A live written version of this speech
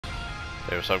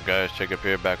Hey, what's up guys, Jacob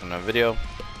here, back on another video.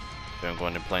 Today I'm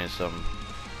going to be playing some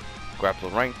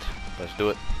Grappler Ranked. Let's do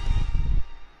it.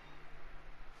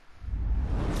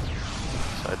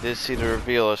 So I did see the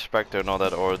reveal of Spectre and all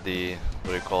that, or the,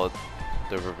 what do you call it,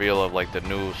 the reveal of like the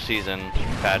new season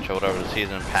patch or whatever, the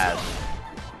season pass.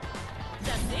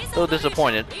 A little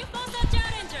disappointed,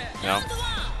 you know,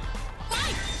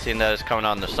 seeing that it's coming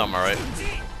out in the summer, right?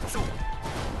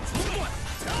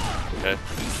 Okay.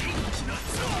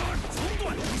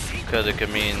 Because it could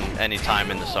mean any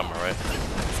time in the summer, right?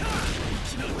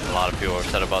 A lot of people are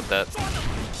upset about that,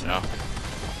 you know.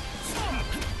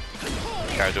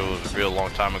 The character was revealed a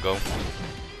long time ago.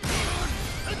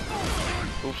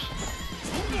 Oops.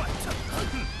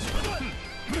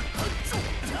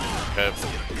 Okay.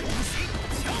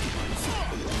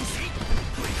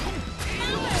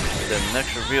 The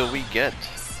next reveal we get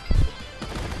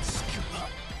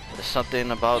is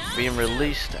something about being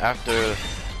released after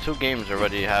 2 games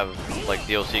already have like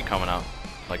DLC coming out.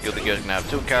 Like Guilty Gear is gonna have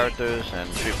 2 characters, and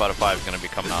Street Fighter 5 is gonna be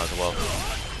coming out as well.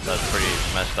 That's pretty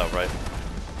messed up, right?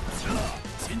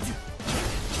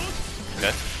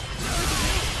 Okay.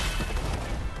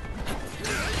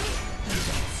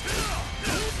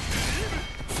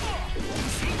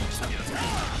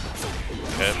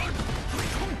 Okay.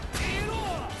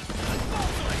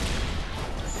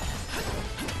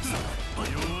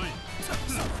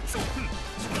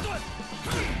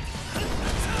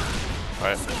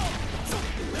 Alright.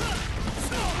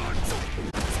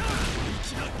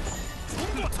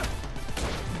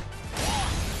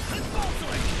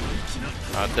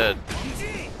 Not dead.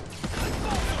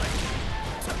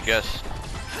 Guess.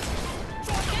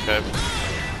 Okay.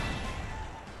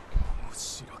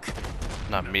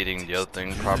 Not meeting the other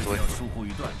thing properly. A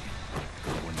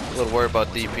little worried about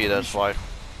DP, that's why.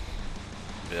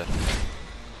 Yeah.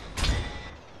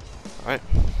 Alright.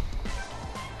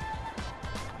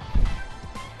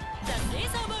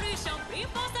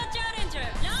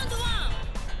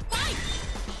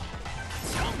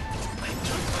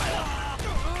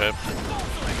 Okay.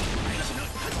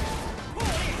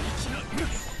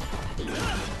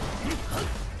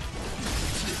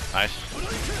 Nice.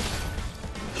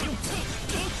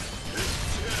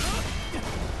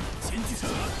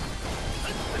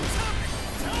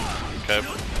 Okay.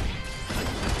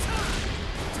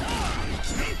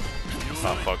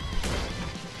 Oh fuck.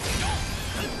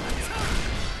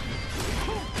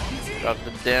 Got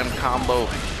the damn combo.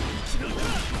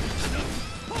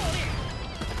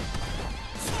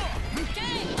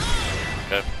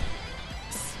 Okay.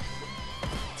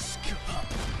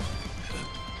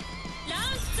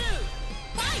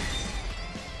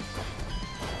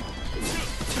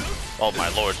 Oh my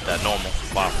lord, that normal.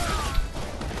 Wow.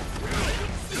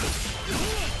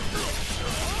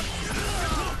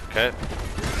 Okay.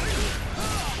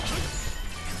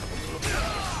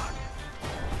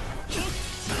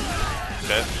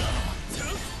 Okay.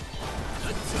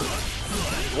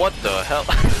 What the hell?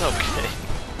 Okay.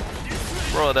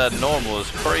 Bro, that normal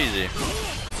is crazy.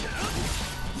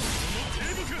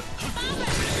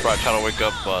 Bro, trying to wake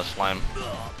up Slime.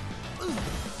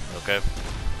 Okay.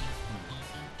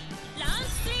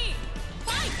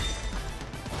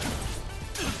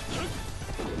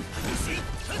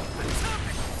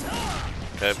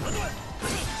 Okay.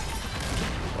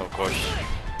 Of course.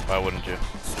 Why wouldn't you?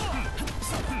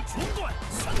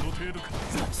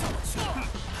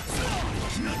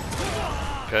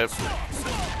 Okay.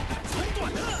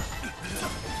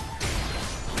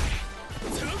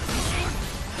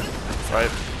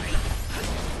 Right.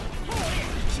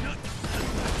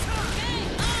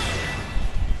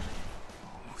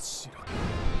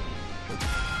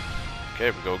 Okay,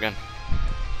 we go again.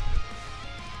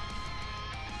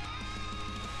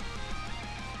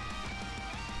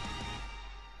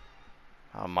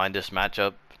 I don't mind this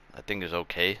matchup. I think is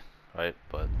okay, right?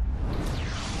 But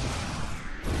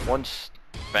once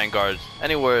Vanguard's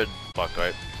anywhere, fuck,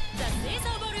 right?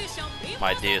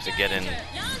 My idea is to get in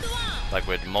like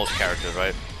with most characters,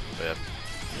 right? So, yeah.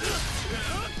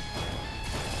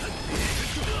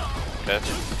 Okay.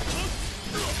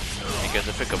 He gets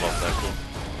a pickup off that, cool.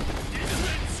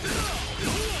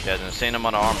 He has an insane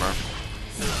amount of armor.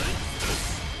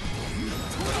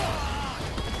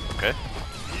 Okay.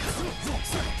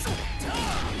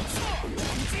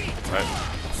 Right.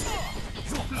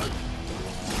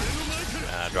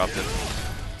 I dropped it.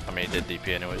 I mean, he did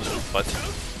DP anyways, but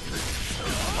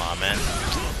come on, man.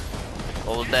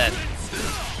 Hold that.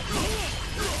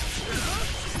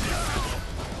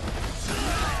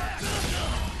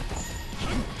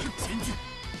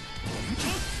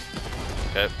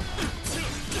 Okay.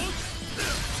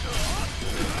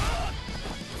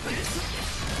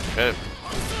 Okay.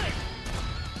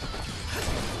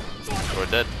 We're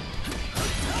dead.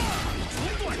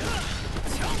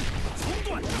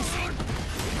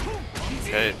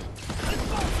 Okay.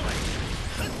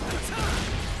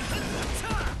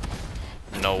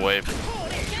 No way.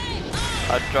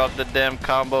 I dropped the damn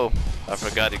combo. I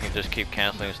forgot you can just keep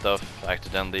canceling stuff. I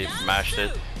accidentally mashed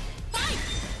it.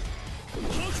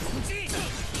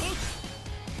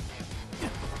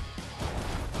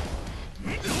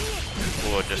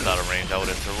 Oh, just out of range. I would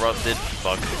have interrupted.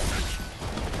 Fuck.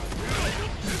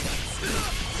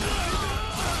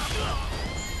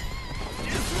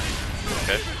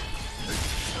 Okay.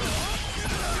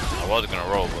 I was gonna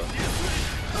roll, but.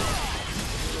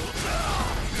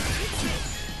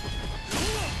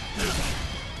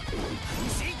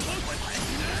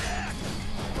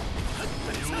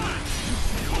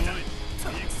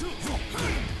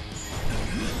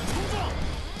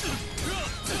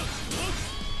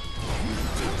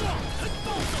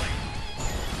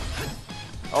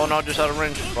 Oh no, just out of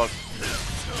range. Fuck.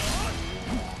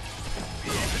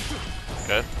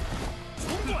 Okay.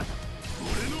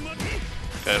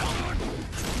 Okay.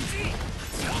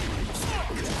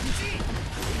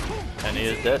 And he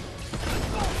is dead.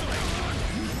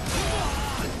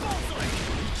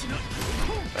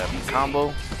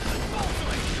 Combo.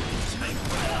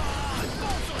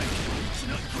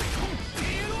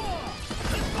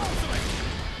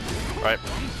 Right.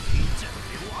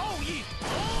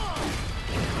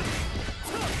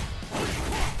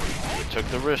 Took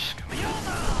the risk.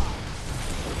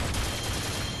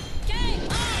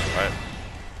 Right.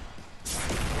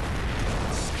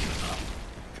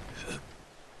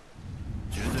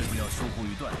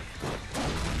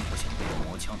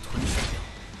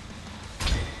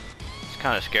 It's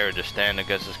kind of scary to stand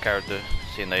against this character,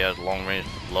 seeing that he has long range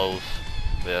blows.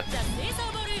 Yeah.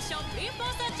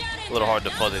 A little hard to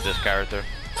fuzzy this character.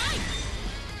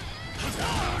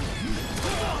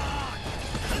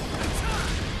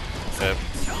 Okay.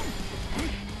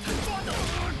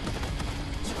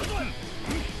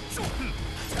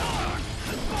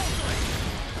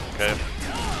 Okay.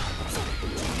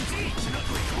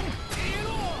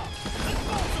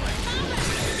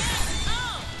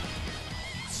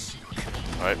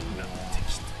 All right.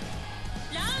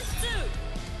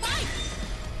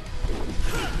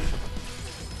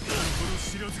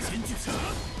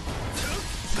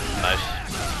 Nice.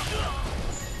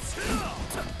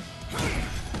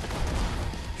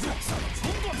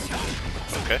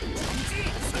 Okay.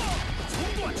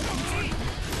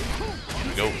 Here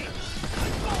we go.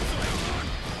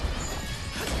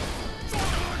 It's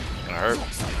gonna hurt.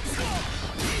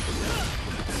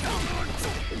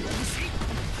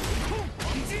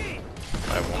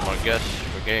 Alright, one more guess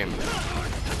for game.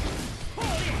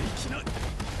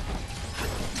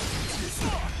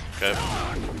 Okay.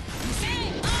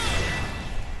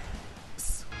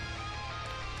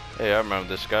 Hey, I remember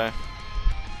this guy.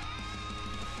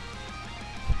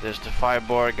 There's the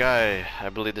 5-bar guy. I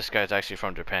believe this guy's actually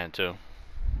from Japan too.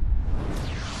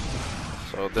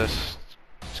 So this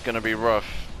is gonna be rough.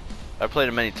 I played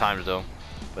it many times though,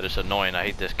 but it's annoying. I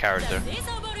hate this character.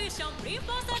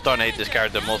 I'm starting to hate this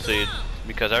character mostly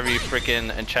because every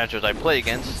freaking enchantress I play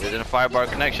against is in a 5-bar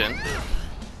connection,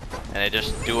 and they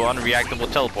just do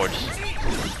unreactable teleports.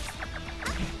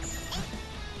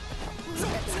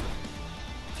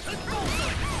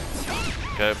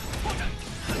 Okay.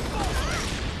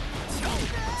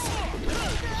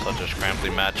 Such a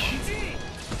scrambly match.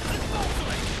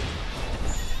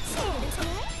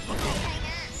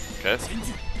 Okay.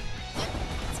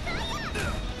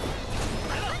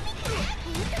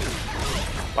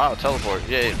 Wow, teleport.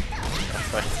 Yay.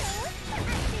 Bye.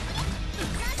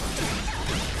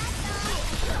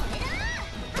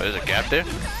 Wait, there's a gap there?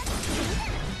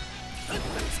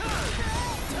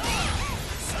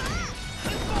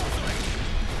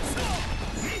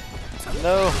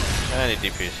 No. I need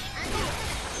DPs.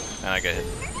 And I get hit.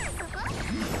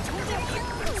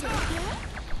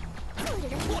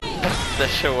 That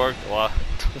shit worked. Wow.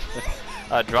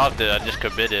 I dropped it. I just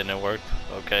committed and it worked.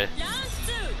 Okay.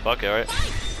 Fuck it, right?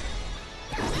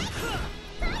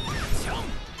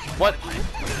 What?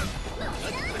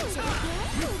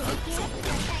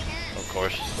 Of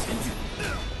course.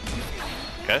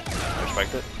 Okay. I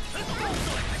respect it.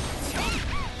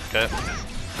 Okay.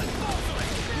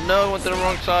 No, I went to the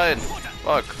wrong side.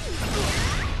 Fuck.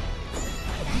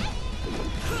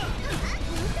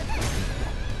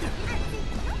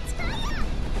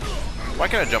 Why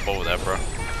can't I jump over that, bro?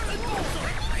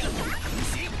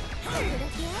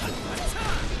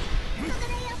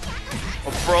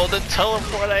 Oh, bro, the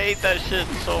teleport, I hate that shit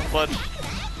so much.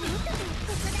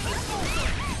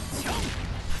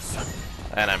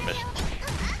 And I missed.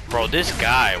 Bro, this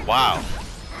guy, wow.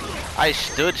 I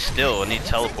stood still and he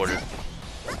teleported.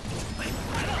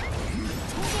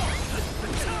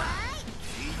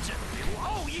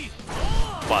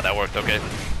 Wow, that worked, okay.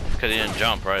 Because he didn't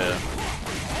jump, right?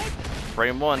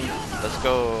 Frame one, let's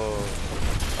go.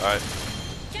 Alright.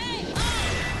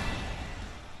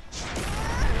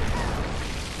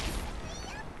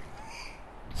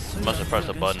 Must have pressed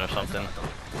a button or something.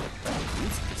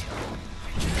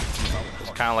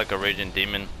 It's kind of like a raging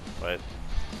demon, right?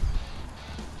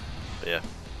 But yeah.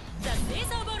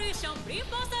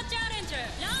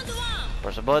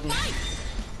 Press a button.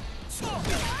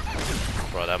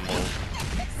 Bro, that move.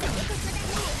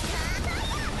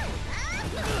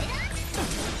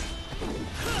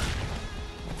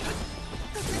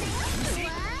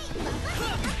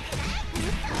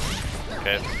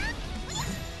 Okay.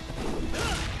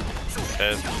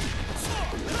 Okay.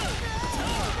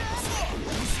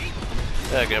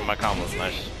 Yeah, get my combos,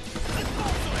 nice.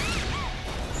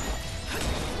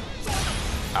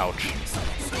 Ouch.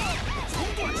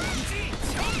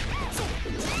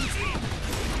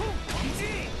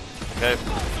 Okay.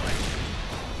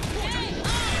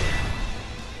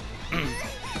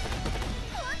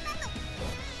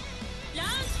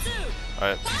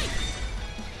 Alright.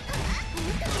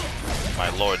 My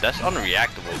lord, that's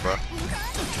unreactable, bro.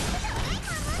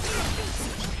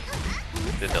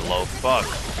 Did the low. Fuck.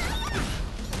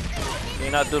 Can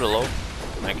you not do the low?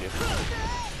 Thank you.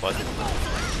 What?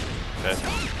 Okay.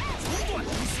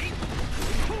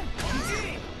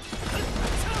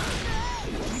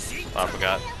 Oh, I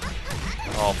forgot.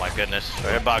 Oh my goodness.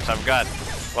 Hitbox, I forgot.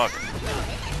 Fuck.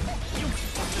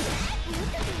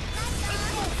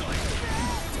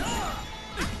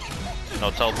 No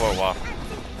teleport, wow.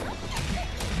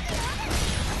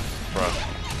 Bro.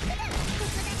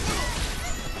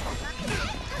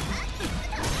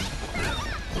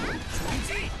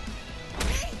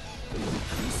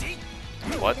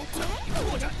 What?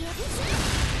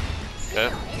 Okay.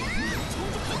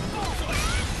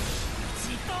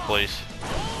 Please.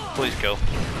 Please kill.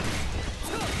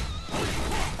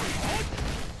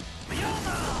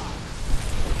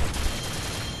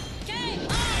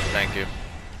 Thank you.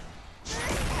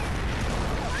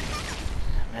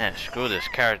 Man, screw this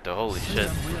character, holy shit.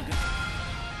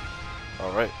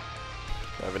 Alright.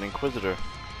 I have an Inquisitor.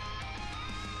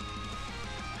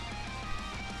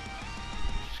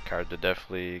 This character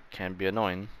definitely can be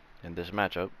annoying in this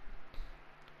matchup.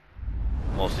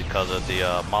 Mostly because of the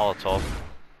Molotov.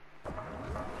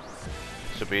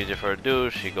 Super easy for her to do,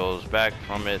 she goes back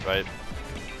from it, right?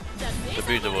 It's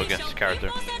abusable against this character.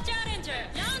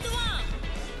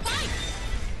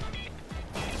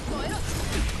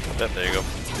 Yep, there you go.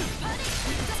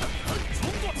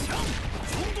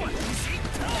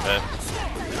 Okay.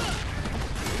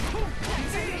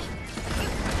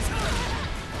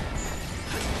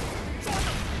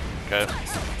 Okay.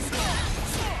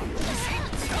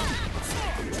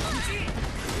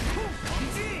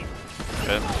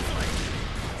 Okay.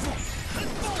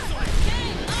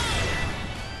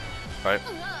 Right.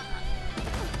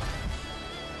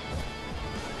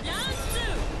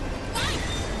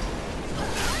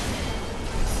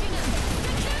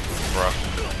 Bruh.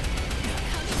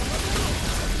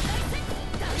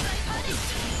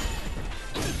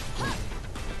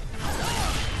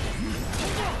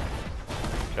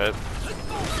 Okay.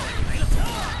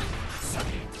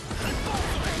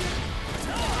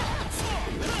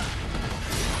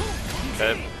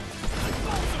 Okay.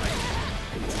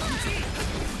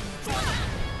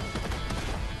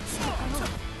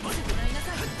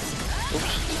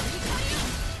 Oops.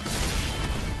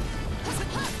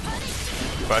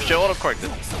 Bro, I should auto-correct it.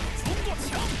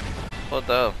 What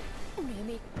the hell?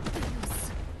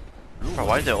 Bro,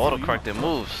 why is it auto-correcting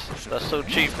moves? That's so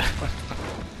cheap.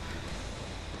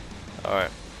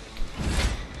 Alright.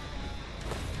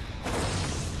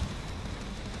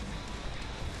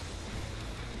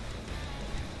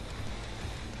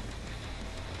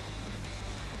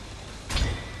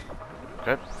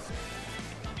 Okay.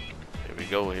 Here we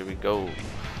go, here we go.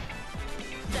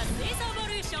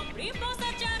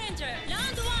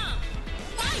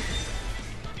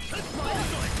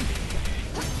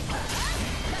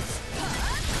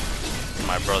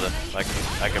 My brother, I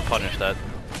can punish that.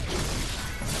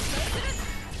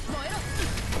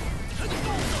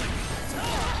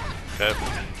 Okay.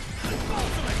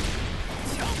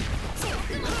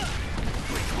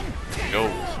 Go.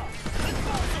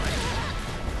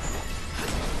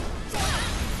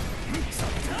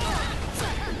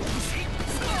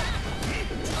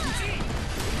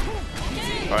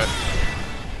 Alright.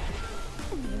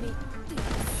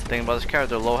 Thing about this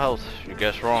character, low health. You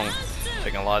guess wrong.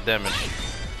 Taking a lot of damage.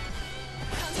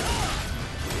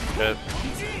 Okay.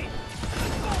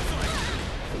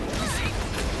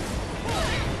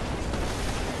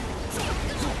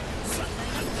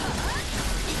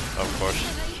 Of course.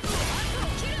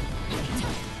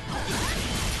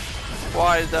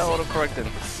 Why is that auto-correcting?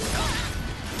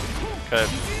 Okay.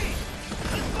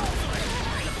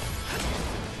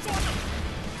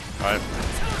 Alright.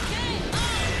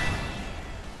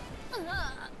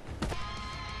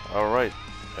 Alright.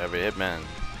 Every hitman.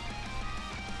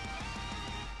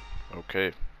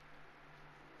 Okay.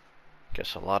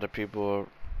 Guess a lot of people are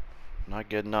not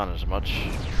getting on as much.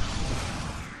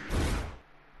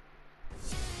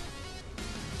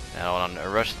 And I don't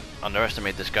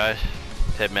underestimate this guy.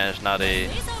 Hitman is not a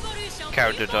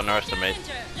character to underestimate.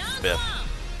 Yeah.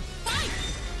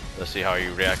 Let's see how he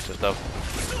reacts to stuff.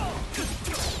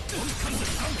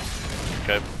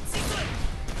 Okay.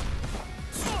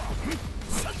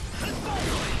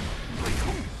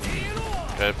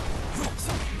 Okay.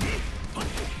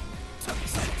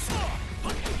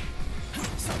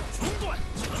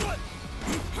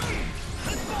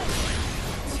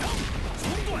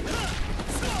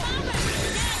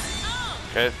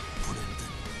 Okay.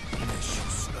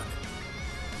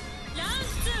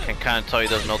 Can kind of tell he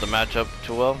doesn't know the matchup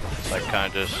too well. Like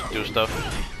kind of just do stuff.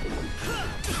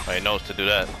 But he knows to do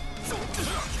that.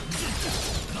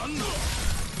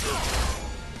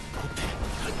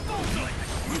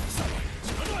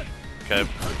 Okay.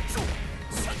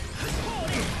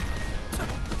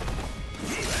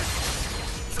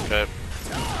 Okay.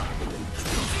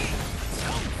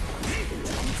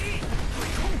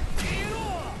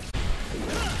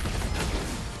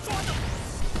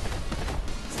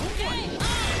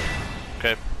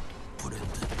 Okay.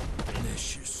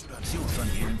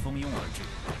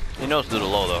 He knows to do the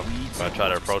low though. I'm gonna try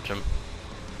to approach him.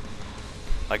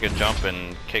 I could jump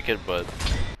and kick it, but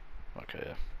okay,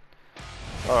 yeah.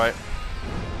 Alright.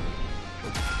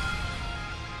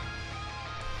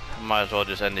 Might as well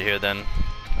just end it here then.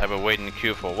 I've been waiting in the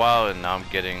queue for a while and now I'm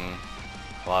getting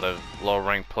a lot of low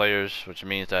ranked players, which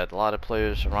means that a lot of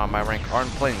players around my rank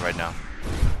aren't playing right now.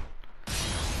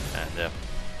 And yeah.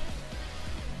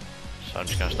 So I'm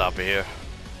just gonna stop it here.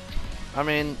 I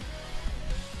mean,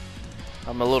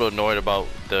 I'm a little annoyed about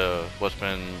what's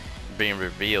been being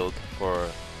revealed for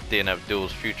DNF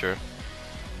Duel's future.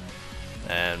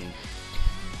 And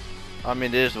I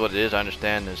mean, it is what it is. I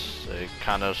understand it's a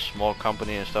kind of small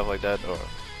company and stuff like that, or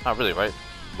not really, right?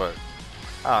 But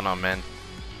I don't know, man.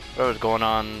 Whatever's going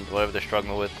on, whatever they're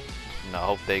struggling with, you know, I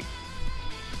hope they,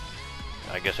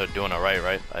 I guess, are doing alright,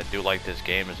 right? I do like this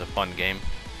game. It's a fun game.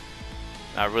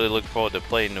 I really look forward to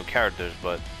playing new characters,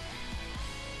 but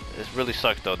it really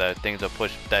sucks though that things are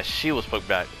pushed. That she was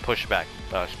pushed back,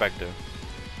 Spectre,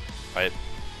 right?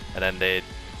 And then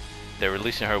they're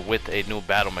releasing her with a new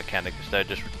battle mechanic instead.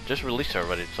 Just release her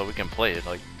already so we can play it.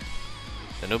 Like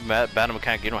the new battle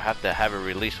mechanic, you don't have to have it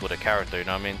released with a character. You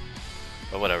know what I mean?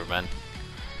 But whatever, man.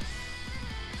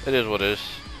 It is what it is.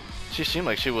 She seemed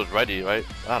like she was ready, right?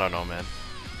 I don't know, man.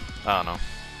 I don't know.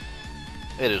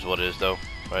 It is what it is, though,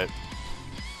 right?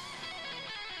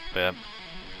 But yeah.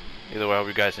 Either way, I hope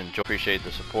you guys enjoy. Appreciate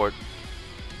the support.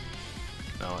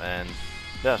 You know, and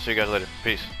yeah, see you guys later.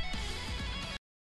 Peace.